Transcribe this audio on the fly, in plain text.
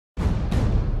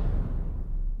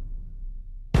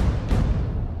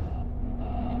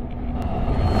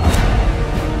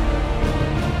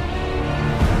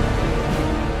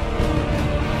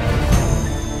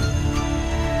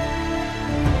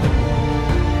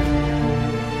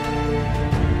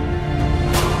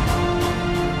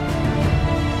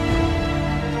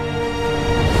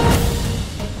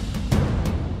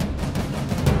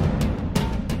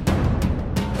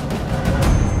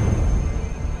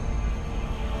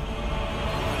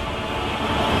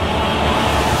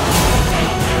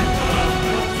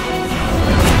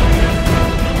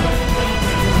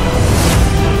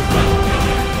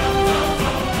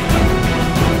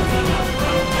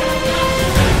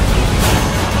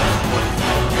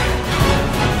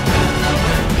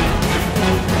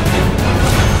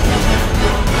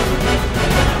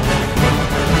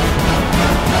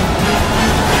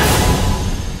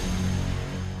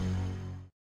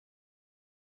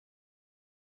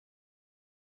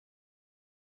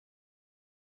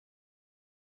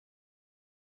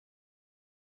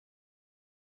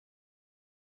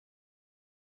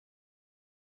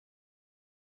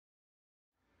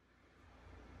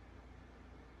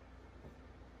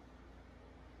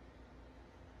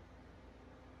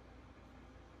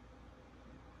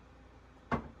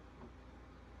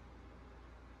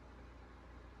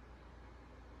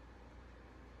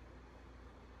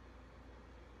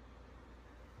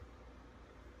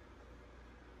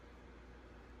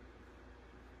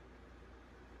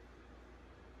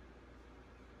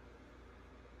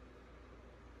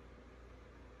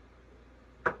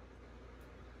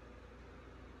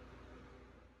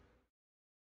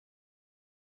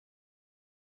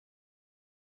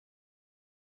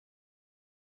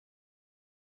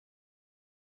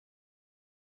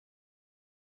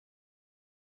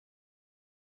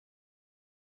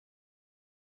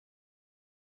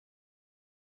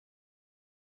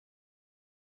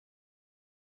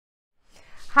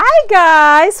Hi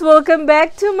guys, welcome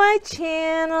back to my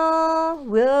channel.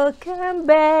 Welcome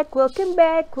back, welcome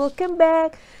back, welcome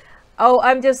back. Oh,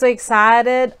 I'm just so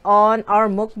excited on our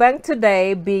mukbang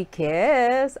today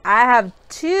because I have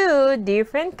two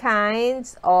different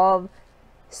kinds of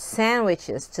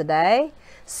sandwiches today.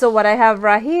 So what I have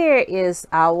right here is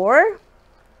our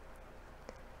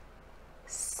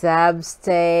sub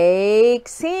steak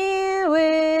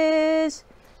sandwich.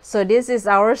 So this is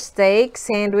our steak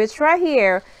sandwich right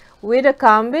here with a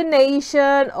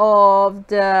combination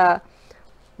of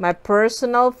my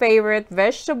personal favorite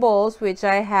vegetables, which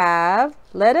I have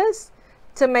lettuce,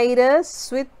 tomatoes,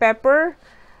 sweet pepper,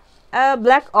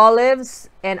 black olives,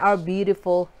 and our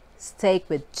beautiful steak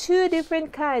with two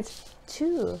different kinds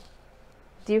of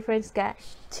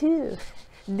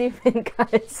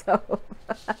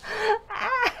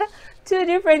two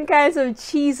different kinds of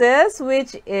cheeses,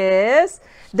 which is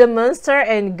the Munster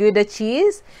and Gouda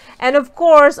cheese. And of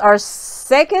course, our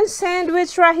second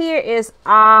sandwich right here is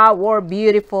our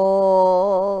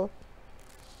beautiful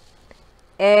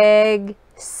egg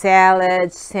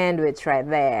salad sandwich right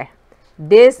there.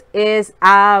 This is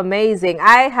amazing.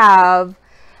 I have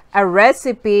a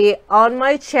recipe on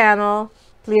my channel.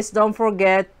 Please don't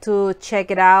forget to check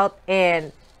it out.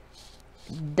 And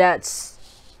that's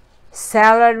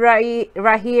salad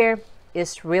right here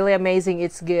is really amazing.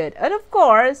 It's good. And of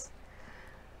course,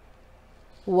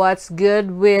 what's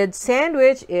good with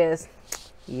sandwich is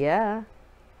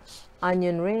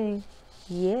onion ring.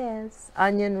 Yes,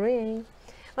 onion ring.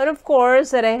 And of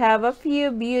course that I have a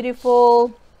few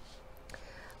beautiful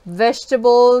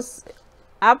vegetables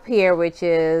up here, which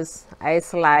is I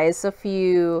slice a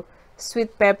few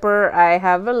sweet pepper. I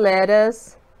have a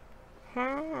lettuce.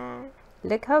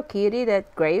 Look how cutie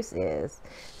that Grace is.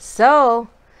 So,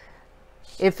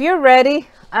 if you're ready,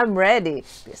 I'm ready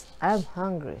because I'm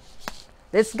hungry.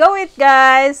 Let's go it,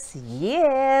 guys.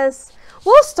 Yes.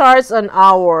 We'll start on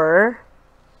our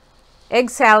egg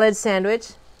salad sandwich.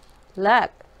 Look.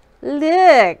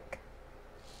 Look.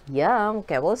 Yum.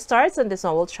 Okay, we'll start on this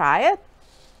one. We'll try it.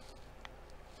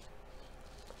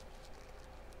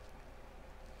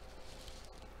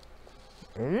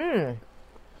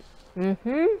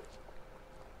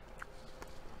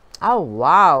 Oh,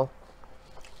 wow.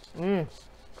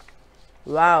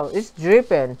 Wow, it's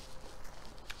dripping.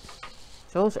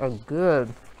 Those are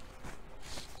good.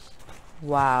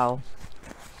 Wow.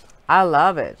 I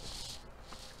love it.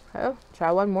 Okay,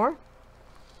 try one more.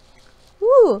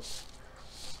 Ooh,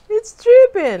 it's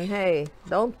dripping. Hey,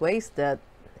 don't waste that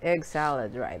egg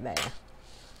salad right there.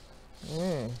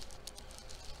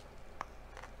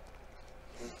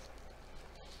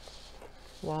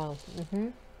 Wow.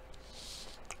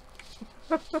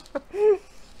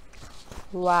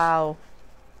 Wow.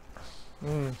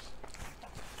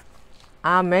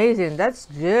 Amazing. That's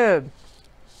good.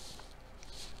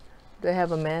 Do I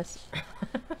have a mess?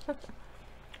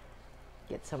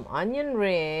 Get some onion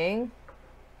ring.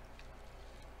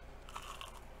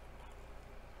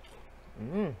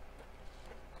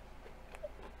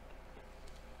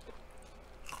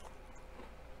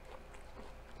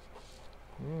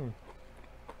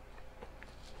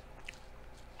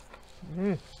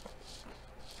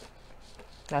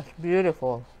 That's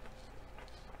beautiful.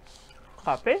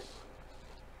 Copy.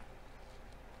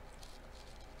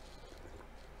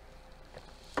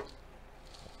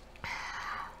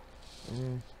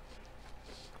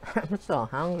 I'm so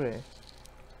hungry.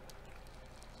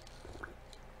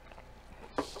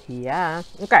 Yeah.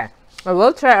 Okay. I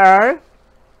will try our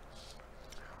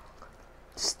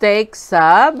steak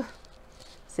sub.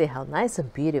 See how nice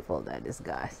and beautiful that is,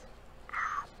 guys.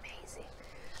 Amazing.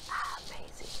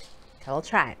 Amazing. Okay, we'll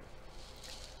try it.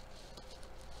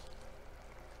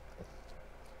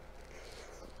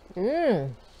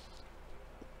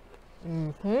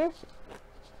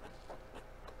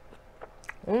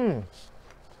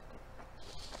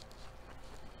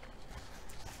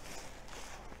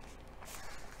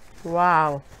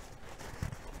 Wow.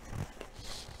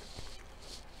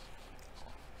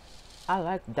 I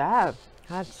like that.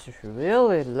 That's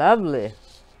really lovely.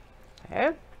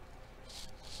 Okay.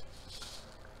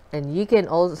 And you can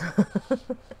also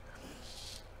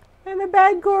I'm a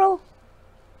bad girl.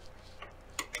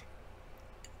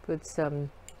 Put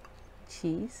some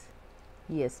cheese.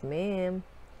 Yes, ma'am.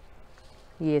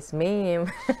 Yes,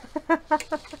 ma'am.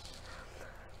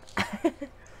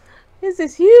 This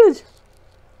is huge.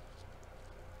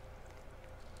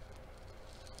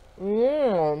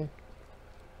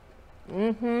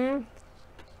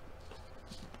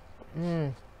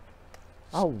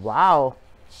 Oh, wow.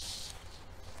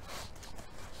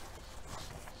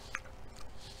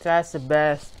 That's the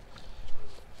best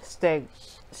steak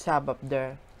shop up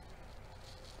there.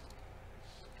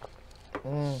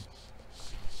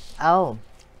 Oh,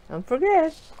 don't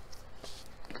forget.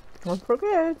 Don't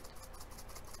forget.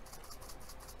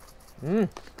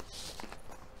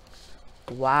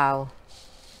 Wow.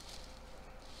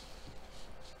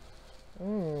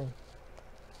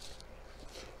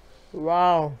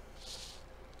 Wow.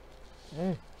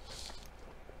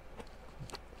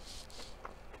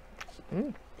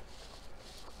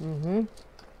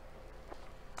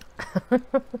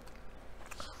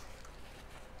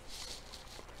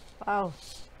 Wow.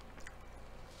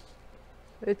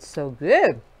 It's so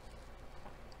good.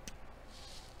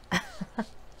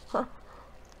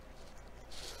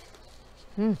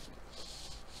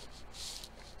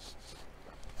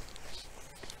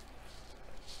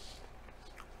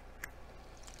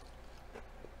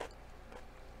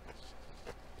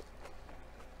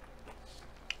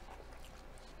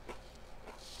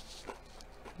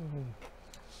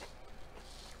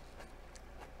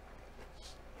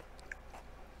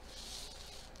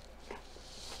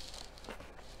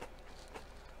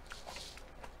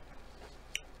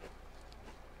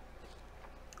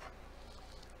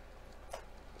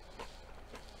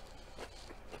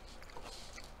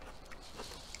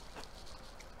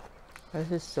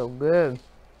 This is so good.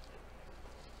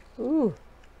 Ooh.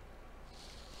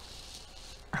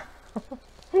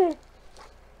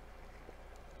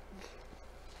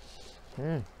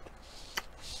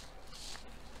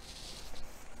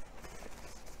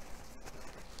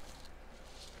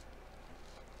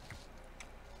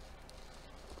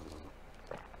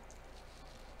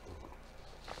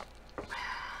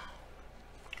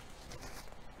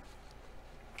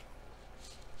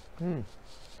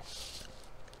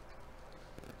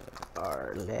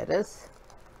 Our lettuce.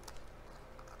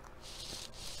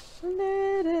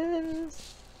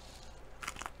 Lettuce.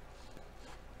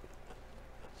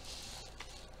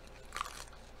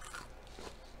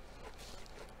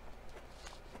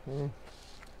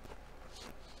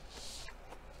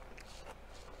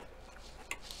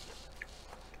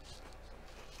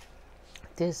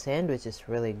 This sandwich is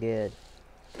really good.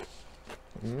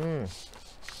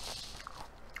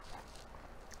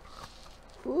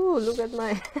 Ooh, look at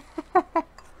my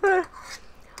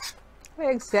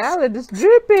egg salad is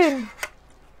dripping.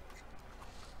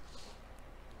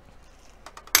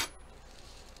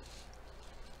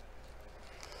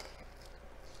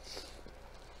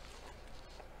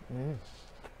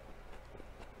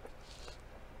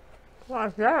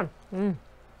 What's that?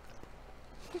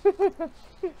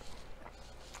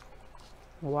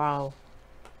 Wow.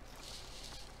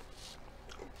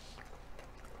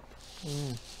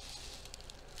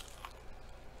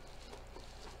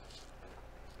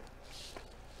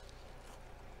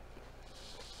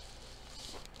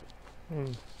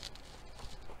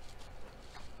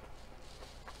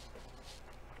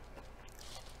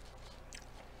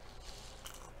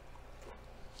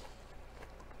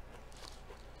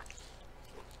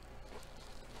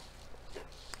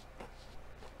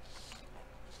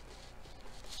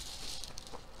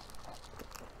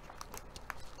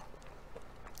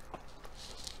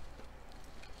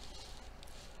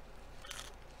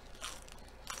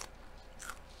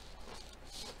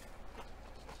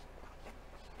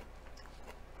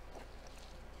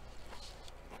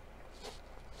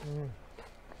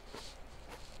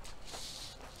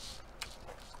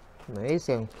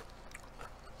 Amazing.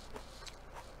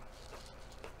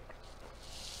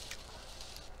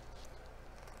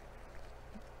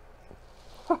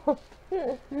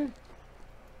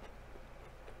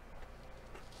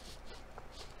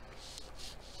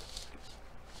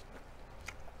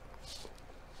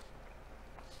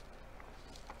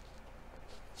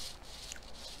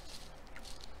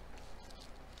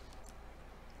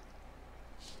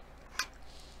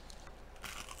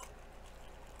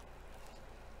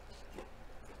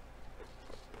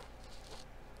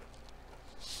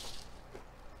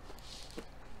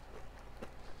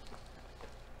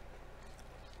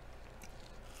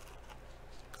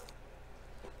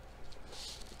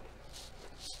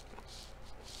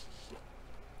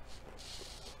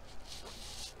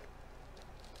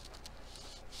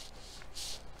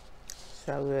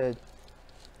 So good.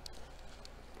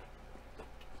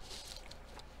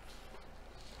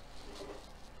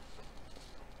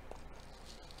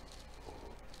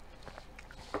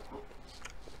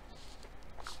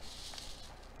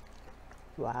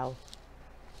 Wow.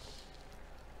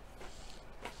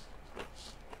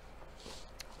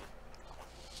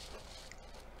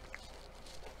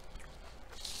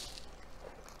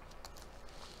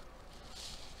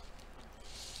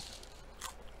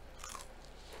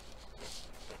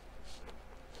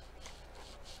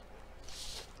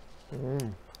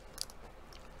 Mm.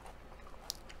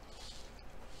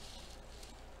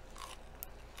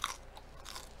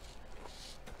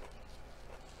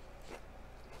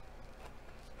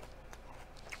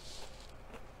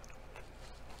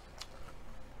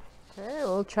 Okay,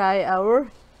 we'll try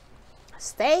our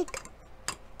steak.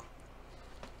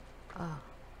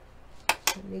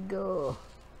 Let me go.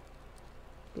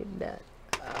 Did that.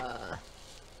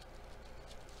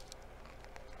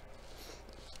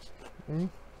 Mm.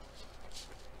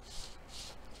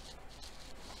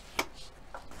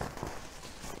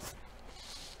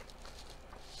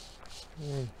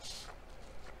 Mm.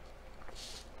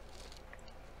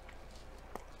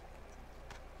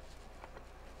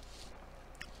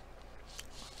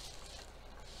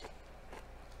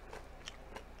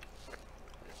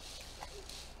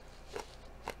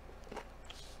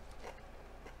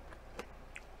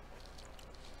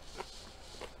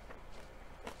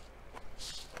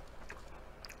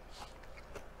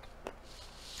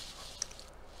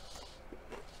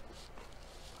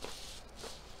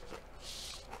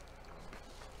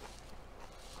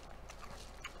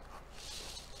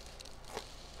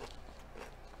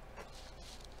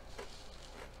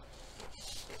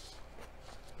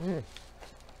 Mm.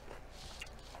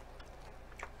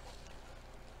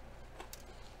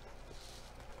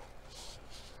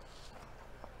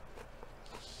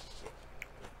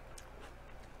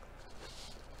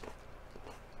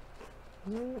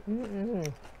 Mm, mm,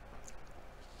 mm.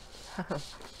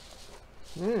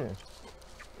 Mm.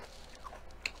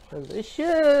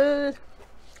 Delicious.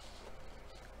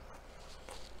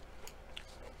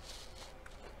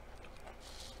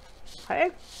 Okay,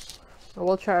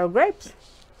 we'll try our grapes.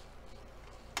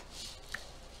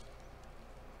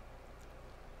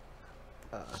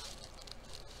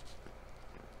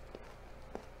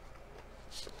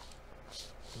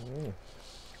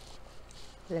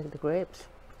 I like the grapes.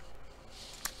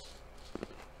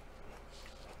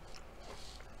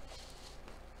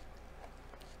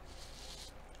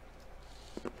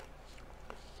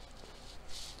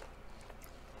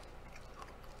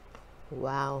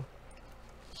 Wow.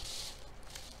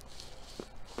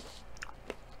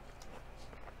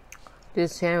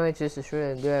 This sandwich is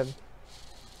really good.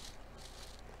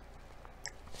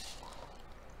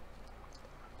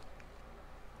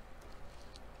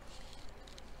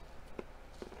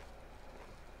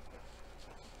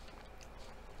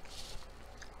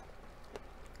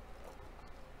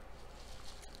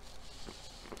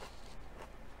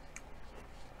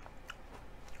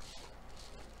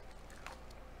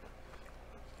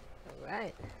 All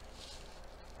right.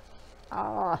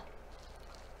 Ah.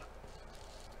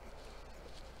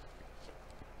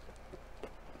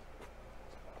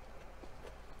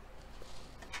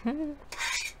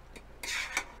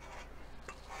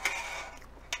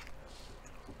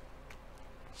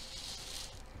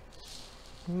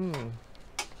 Mm.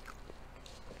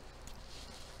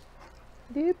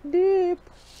 Deep, deep.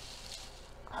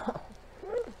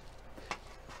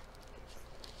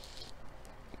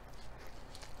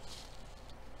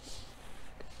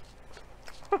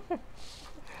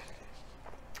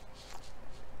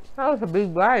 That was a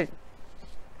big bite.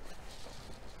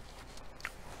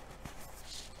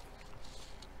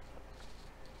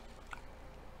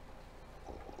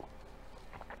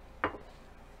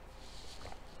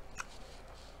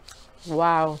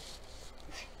 Wow.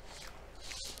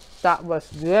 That was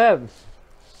good.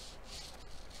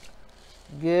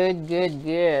 Good, good,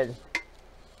 good.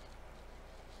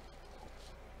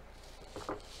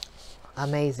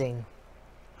 Amazing.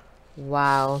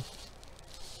 Wow.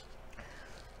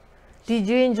 Did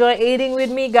you enjoy eating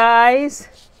with me, guys?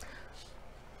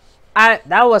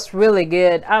 That was really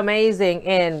good. Amazing.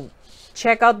 And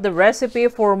check out the recipe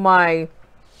for my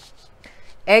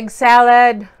egg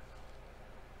salad.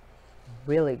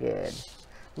 Really good.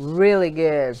 Really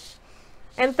good.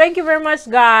 And thank you very much,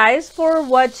 guys, for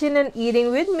watching and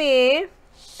eating with me.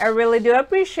 I really do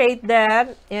appreciate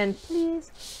that. And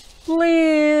please,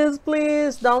 please,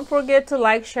 please don't forget to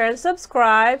like, share, and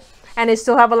subscribe. And I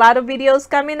still have a lot of videos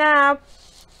coming up.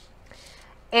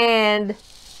 And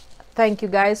thank you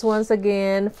guys once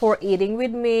again for eating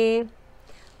with me,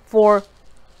 for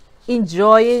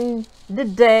enjoying the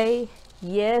day.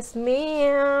 Yes,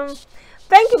 ma'am.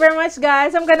 Thank you very much,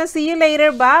 guys. I'm gonna see you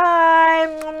later.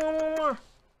 Bye.